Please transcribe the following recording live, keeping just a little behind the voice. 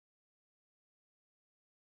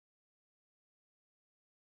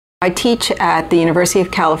I teach at the University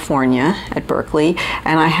of California at Berkeley,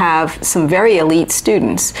 and I have some very elite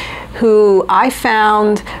students who I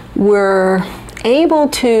found were able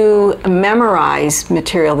to memorize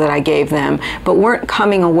material that I gave them, but weren't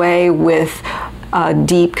coming away with a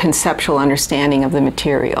deep conceptual understanding of the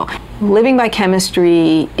material. Living by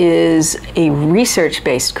Chemistry is a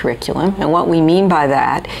research-based curriculum, and what we mean by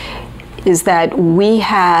that is that we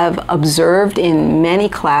have observed in many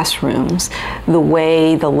classrooms the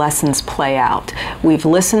way the lessons play out. We've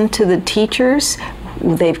listened to the teachers.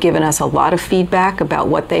 They've given us a lot of feedback about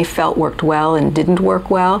what they felt worked well and didn't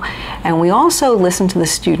work well. And we also listened to the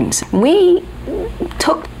students. We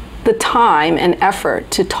took the time and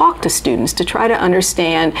effort to talk to students to try to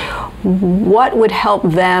understand what would help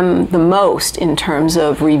them the most in terms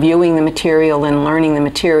of reviewing the material and learning the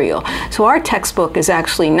material. So our textbook is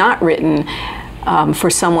actually not written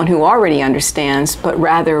for someone who already understands, but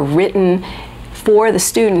rather written for the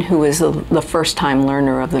student who is the first-time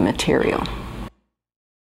learner of the material.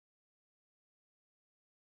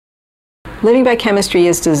 Living by Chemistry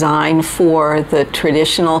is designed for the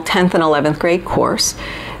traditional 10th and 11th grade course.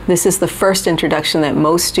 This is the first introduction that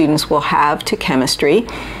most students will have to chemistry.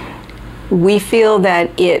 We feel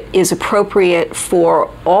that it is appropriate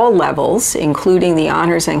for all levels, including the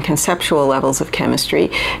honors and conceptual levels of chemistry,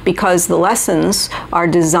 because the lessons are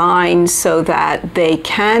designed so that they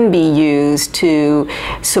can be used to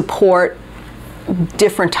support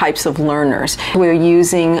different types of learners. We're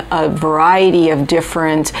using a variety of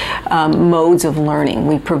different modes of learning.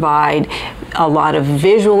 We provide a lot of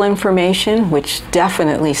visual information, which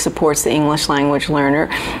definitely supports the English language learner,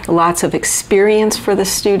 lots of experience for the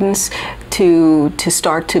students to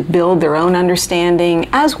start to build their own understanding,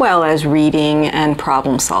 as well as reading and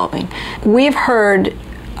problem solving. We've heard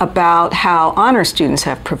about how honor students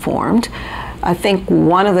have performed. I think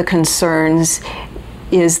one of the concerns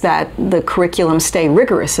is that the curriculum stay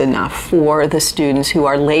rigorous enough for the students who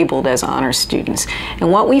are labeled as honor students.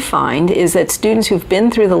 And what we find is that students who've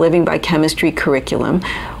been through the Living by Chemistry curriculum,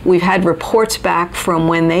 we've had reports back from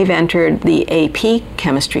when they've entered the AP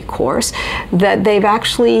chemistry course that they've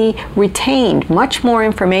actually retained much more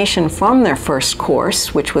information from their first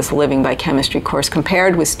course, which was the Living by Chemistry course,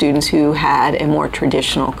 compared with students who had a more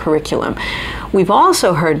traditional curriculum. We've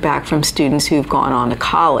also heard back from students who've gone on to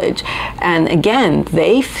college, and again,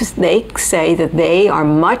 they say that they are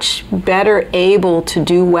much better able to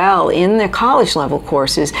do well in their college level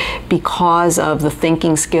courses because of the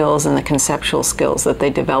thinking skills and the conceptual skills that they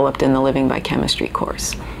developed in the Living by Chemistry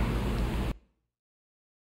course.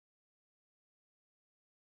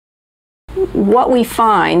 What we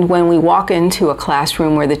find when we walk into a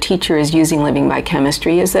classroom where the teacher is using Living by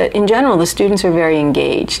Chemistry is that in general the students are very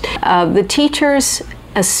engaged. The teachers,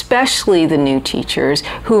 especially the new teachers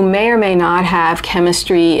who may or may not have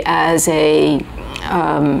chemistry as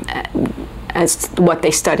as what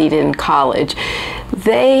they studied in college,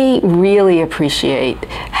 they really appreciate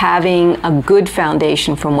having a good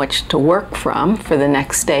foundation from which to work from for the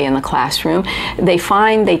next day in the classroom. They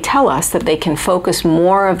tell us that they can focus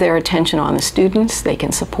more of their attention on the students, they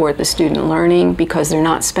can support the student learning because they're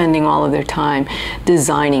not spending all of their time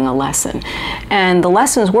designing a lesson. And the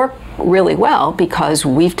lessons work really well because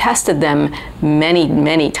we've tested them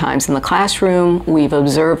many times in the classroom. We've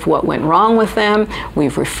observed what went wrong with them,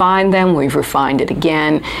 we've refined it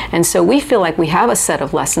again, and so we feel like we have a set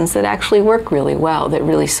of lessons that actually work really well, that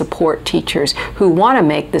really support teachers who want to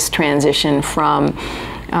make this transition from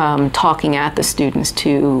talking at the students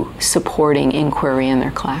to supporting inquiry in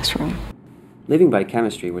their classroom. Living by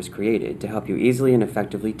Chemistry was created to help you easily and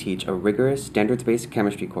effectively teach a rigorous, standards-based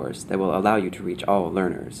chemistry course that will allow you to reach all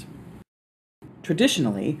learners.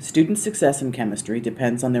 Traditionally, student success in chemistry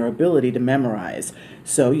depends on their ability to memorize,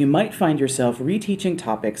 so you might find yourself reteaching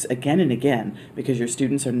topics again and again because your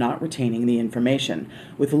students are not retaining the information.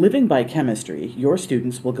 With Living by Chemistry, your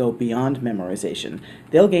students will go beyond memorization.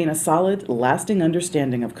 They'll gain a solid, lasting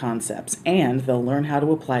understanding of concepts, and they'll learn how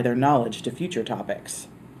to apply their knowledge to future topics.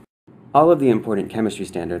 All of the important chemistry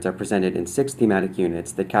standards are presented in 6 thematic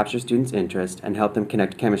units that capture students' interest and help them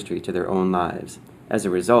connect chemistry to their own lives. As a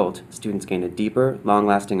result, students gain a deeper,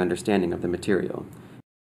 long-lasting understanding of the material.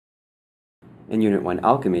 In Unit 1,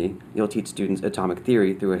 Alchemy, you'll teach students atomic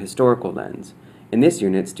theory through a historical lens. In this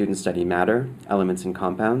unit, students study matter, elements and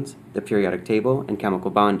compounds, the periodic table, and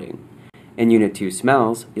chemical bonding. In Unit 2,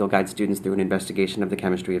 Smells, you'll guide students through an investigation of the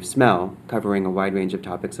chemistry of smell, covering a wide range of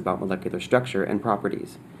topics about molecular structure and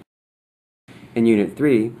properties. In Unit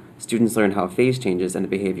 3, students learn how phase changes and the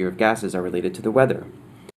behavior of gases are related to the weather.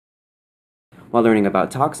 While learning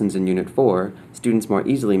about toxins in Unit 4, students more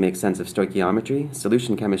easily make sense of stoichiometry,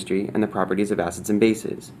 solution chemistry, and the properties of acids and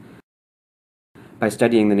bases. By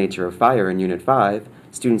studying the nature of fire in Unit 5,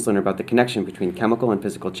 students learn about the connection between chemical and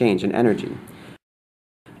physical change and energy.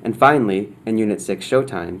 And finally, in Unit 6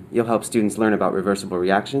 Showtime, you'll help students learn about reversible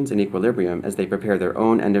reactions and equilibrium as they prepare their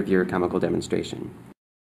own end-of-year chemical demonstration.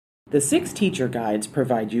 The 6 teacher guides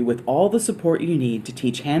provide you with all the support you need to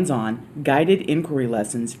teach hands-on, guided inquiry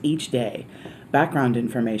lessons each day. Background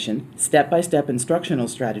information, step-by-step instructional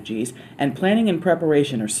strategies, and planning and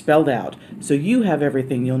preparation are spelled out, so you have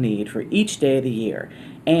everything you'll need for each day of the year.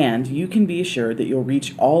 And you can be assured that you'll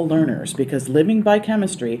reach all learners because Living by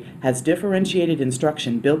Chemistry has differentiated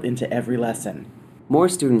instruction built into every lesson. More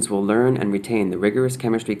students will learn and retain the rigorous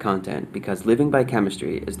chemistry content because Living by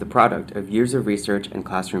Chemistry is the product of years of research and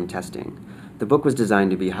classroom testing. The book was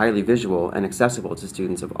designed to be highly visual and accessible to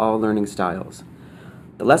students of all learning styles.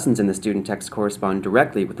 The lessons in the student text correspond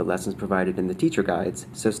directly with the lessons provided in the teacher guides,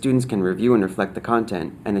 so students can review and reflect the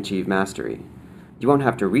content and achieve mastery. You won't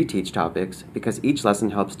have to reteach topics because each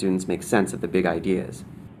lesson helps students make sense of the big ideas.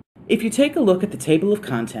 If you take a look at the table of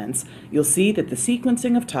contents, you'll see that the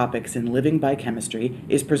sequencing of topics in Living by Chemistry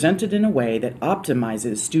is presented in a way that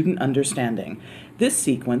optimizes student understanding. This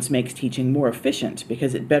sequence makes teaching more efficient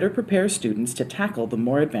because it better prepares students to tackle the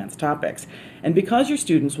more advanced topics. And because your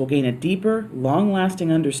students will gain a deeper, long-lasting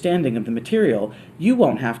understanding of the material, you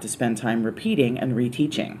won't have to spend time repeating and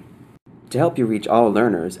reteaching. To help you reach all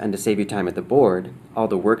learners and to save you time at the board, all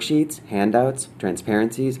the worksheets, handouts,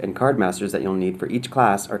 transparencies, and card masters that you'll need for each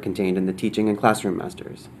class are contained in the Teaching and Classroom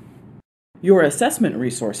Masters. Your Assessment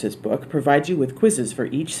Resources book provides you with quizzes for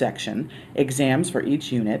each section, exams for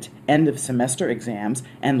each unit, end-of-semester exams,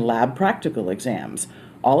 and lab practical exams.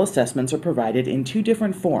 All assessments are provided in 2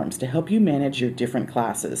 different forms to help you manage your different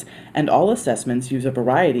classes, and all assessments use a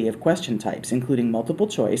variety of question types, including multiple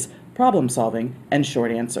choice, problem solving, and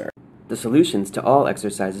short answer. The solutions to all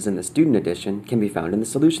exercises in the Student Edition can be found in the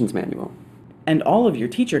Solutions Manual. And all of your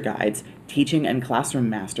teacher guides, Teaching and Classroom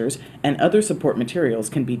Masters, and other support materials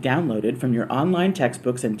can be downloaded from your online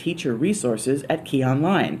textbooks and teacher resources at Key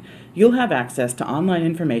Online. You'll have access to online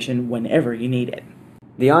information whenever you need it.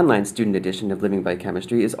 The online Student Edition of Living by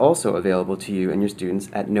Chemistry is also available to you and your students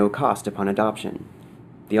at no cost upon adoption.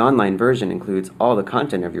 The online version includes all the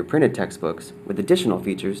content of your printed textbooks with additional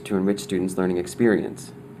features to enrich students' learning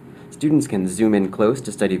experience. Students can zoom in close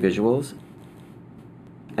to study visuals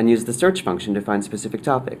and use the search function to find specific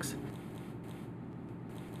topics.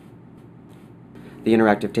 The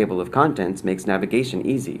interactive table of contents makes navigation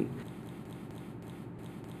easy.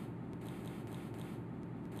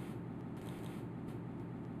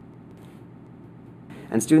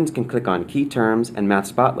 And students can click on key terms and math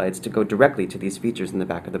spotlights to go directly to these features in the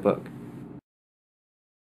back of the book.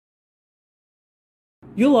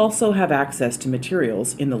 You'll also have access to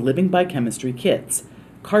materials in the Living by Chemistry kits,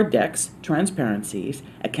 card decks, transparencies,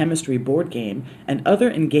 a chemistry board game, and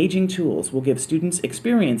other engaging tools will give students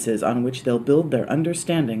experiences on which they'll build their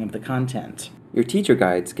understanding of the content. Your teacher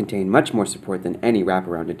guides contain much more support than any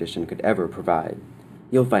wraparound edition could ever provide.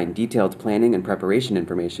 You'll find detailed planning and preparation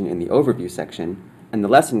information in the overview section, and the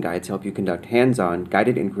lesson guides help you conduct hands-on,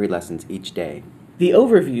 guided inquiry lessons each day. The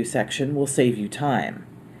overview section will save you time.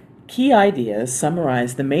 Key ideas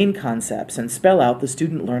summarize the main concepts and spell out the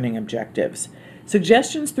student learning objectives.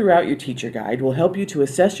 Suggestions throughout your teacher guide will help you to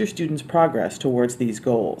assess your students' progress towards these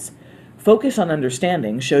goals. Focus on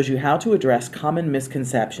Understanding shows you how to address common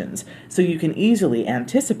misconceptions so you can easily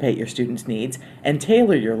anticipate your students' needs and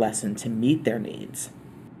tailor your lesson to meet their needs.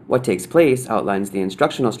 What Takes Place outlines the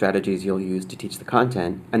instructional strategies you'll use to teach the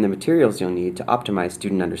content and the materials you'll need to optimize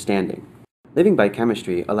student understanding. Living by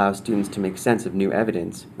Chemistry allows students to make sense of new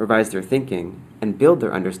evidence, revise their thinking, and build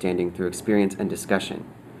their understanding through experience and discussion.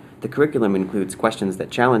 The curriculum includes questions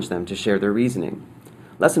that challenge them to share their reasoning.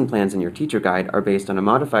 Lesson plans in your teacher guide are based on a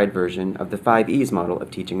modified version of the 5 E's model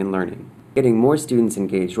of teaching and learning. Getting more students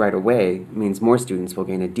engaged right away means more students will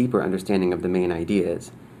gain a deeper understanding of the main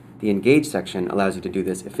ideas. The Engage section allows you to do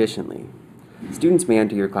this efficiently. Students may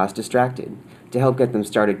enter your class distracted. To help get them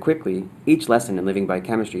started quickly, each lesson in Living by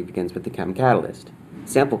Chemistry begins with the Chem Catalyst.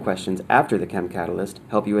 Sample questions after the Chem Catalyst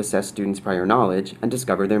help you assess students' prior knowledge and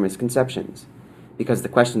discover their misconceptions. Because the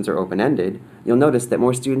questions are open-ended, you'll notice that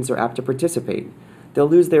more students are apt to participate. They'll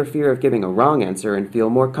lose their fear of giving a wrong answer and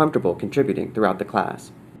feel more comfortable contributing throughout the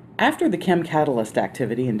class. After the Chem Catalyst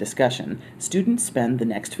activity and discussion, students spend the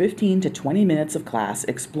next 15 to 20 minutes of class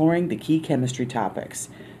exploring the key chemistry topics.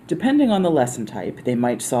 Depending on the lesson type, they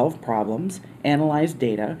might solve problems, analyze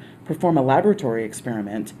data, perform a laboratory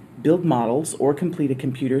experiment, build models, or complete a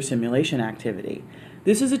computer simulation activity.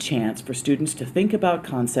 This is a chance for students to think about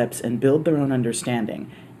concepts and build their own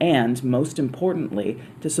understanding, and, most importantly,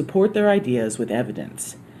 to support their ideas with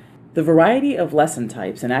evidence. The variety of lesson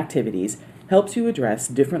types and activities helps you address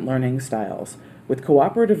different learning styles. With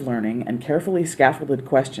cooperative learning and carefully scaffolded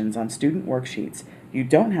questions on student worksheets, you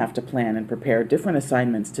don't have to plan and prepare different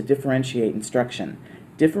assignments to differentiate instruction.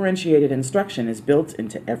 Differentiated instruction is built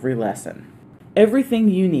into every lesson. Everything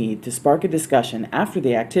you need to spark a discussion after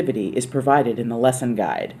the activity is provided in the lesson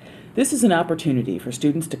guide. This is an opportunity for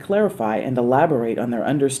students to clarify and elaborate on their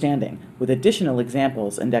understanding with additional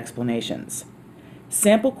examples and explanations.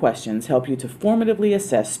 Sample questions help you to formatively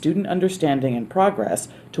assess student understanding and progress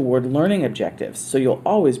toward learning objectives, so you'll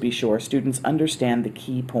always be sure students understand the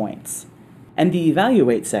key points. And the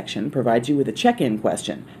Evaluate section provides you with a check-in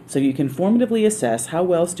question, so you can formatively assess how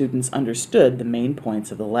well students understood the main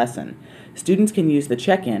points of the lesson. Students can use the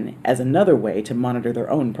check-in as another way to monitor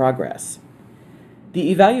their own progress.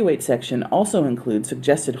 The Evaluate section also includes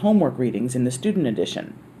suggested homework readings in the Student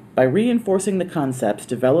Edition. By reinforcing the concepts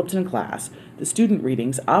developed in class, the student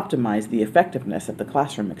readings optimize the effectiveness of the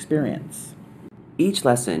classroom experience. Each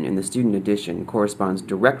lesson in the Student Edition corresponds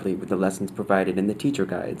directly with the lessons provided in the teacher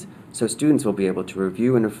guides, so students will be able to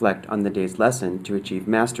review and reflect on the day's lesson to achieve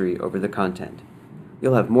mastery over the content.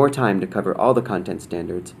 You'll have more time to cover all the content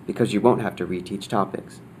standards because you won't have to reteach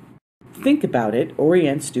topics. Think About It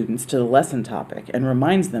orients students to the lesson topic and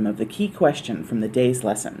reminds them of the key question from the day's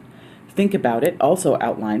lesson. Think About It also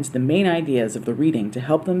outlines the main ideas of the reading to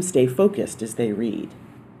help them stay focused as they read.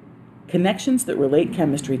 Connections that relate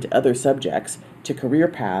chemistry to other subjects, to career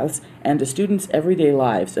paths, and to students' everyday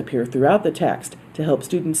lives appear throughout the text to help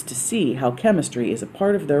students to see how chemistry is a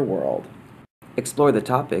part of their world. Explore the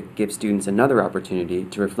Topic gives students another opportunity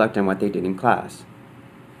to reflect on what they did in class.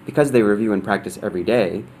 Because they review and practice every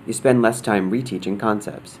day, you spend less time reteaching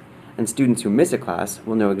concepts, and students who miss a class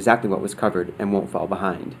will know exactly what was covered and won't fall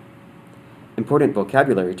behind. Important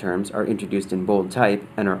vocabulary terms are introduced in bold type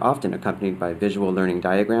and are often accompanied by visual learning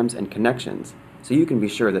diagrams and connections, so you can be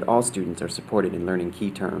sure that all students are supported in learning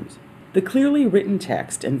key terms. The clearly written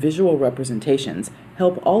text and visual representations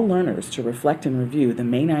help all learners to reflect and review the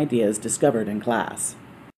main ideas discovered in class.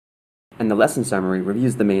 And the lesson summary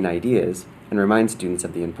reviews the main ideas and reminds students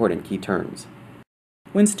of the important key terms.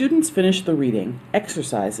 When students finish the reading,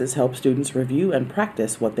 exercises help students review and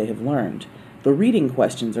practice what they have learned. The reading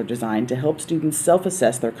questions are designed to help students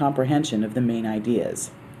self-assess their comprehension of the main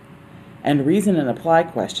ideas. And Reason and Apply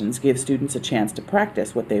questions give students a chance to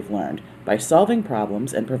practice what they've learned by solving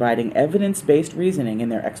problems and providing evidence-based reasoning in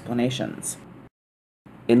their explanations.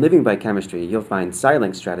 In Living by Chemistry, you'll find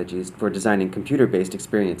Scilinks strategies for designing computer-based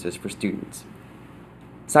experiences for students.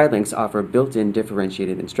 Scilinks offer built-in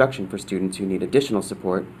differentiated instruction for students who need additional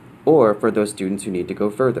support or for those students who need to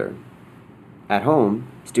go further. At home,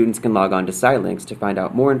 students can log on to Scilinks to find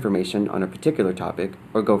out more information on a particular topic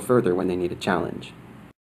or go further when they need a challenge.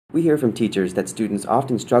 We hear from teachers that students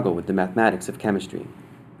often struggle with the mathematics of chemistry.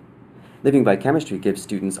 Living by Chemistry gives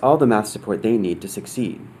students all the math support they need to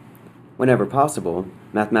succeed. Whenever possible,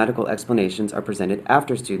 mathematical explanations are presented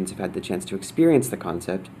after students have had the chance to experience the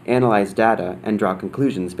concept, analyze data, and draw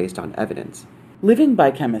conclusions based on evidence. Living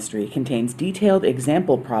by Chemistry contains detailed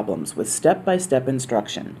example problems with step-by-step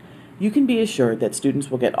instruction. You can be assured that students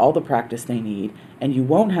will get all the practice they need, and you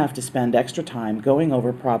won't have to spend extra time going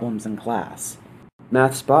over problems in class.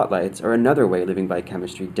 Math spotlights are another way Living by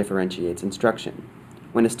Chemistry differentiates instruction.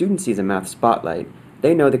 When a student sees a math spotlight,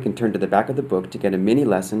 they know they can turn to the back of the book to get a mini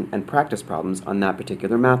lesson and practice problems on that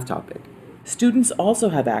particular math topic. Students also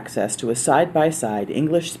have access to a side-by-side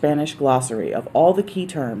English-Spanish glossary of all the key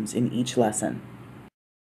terms in each lesson.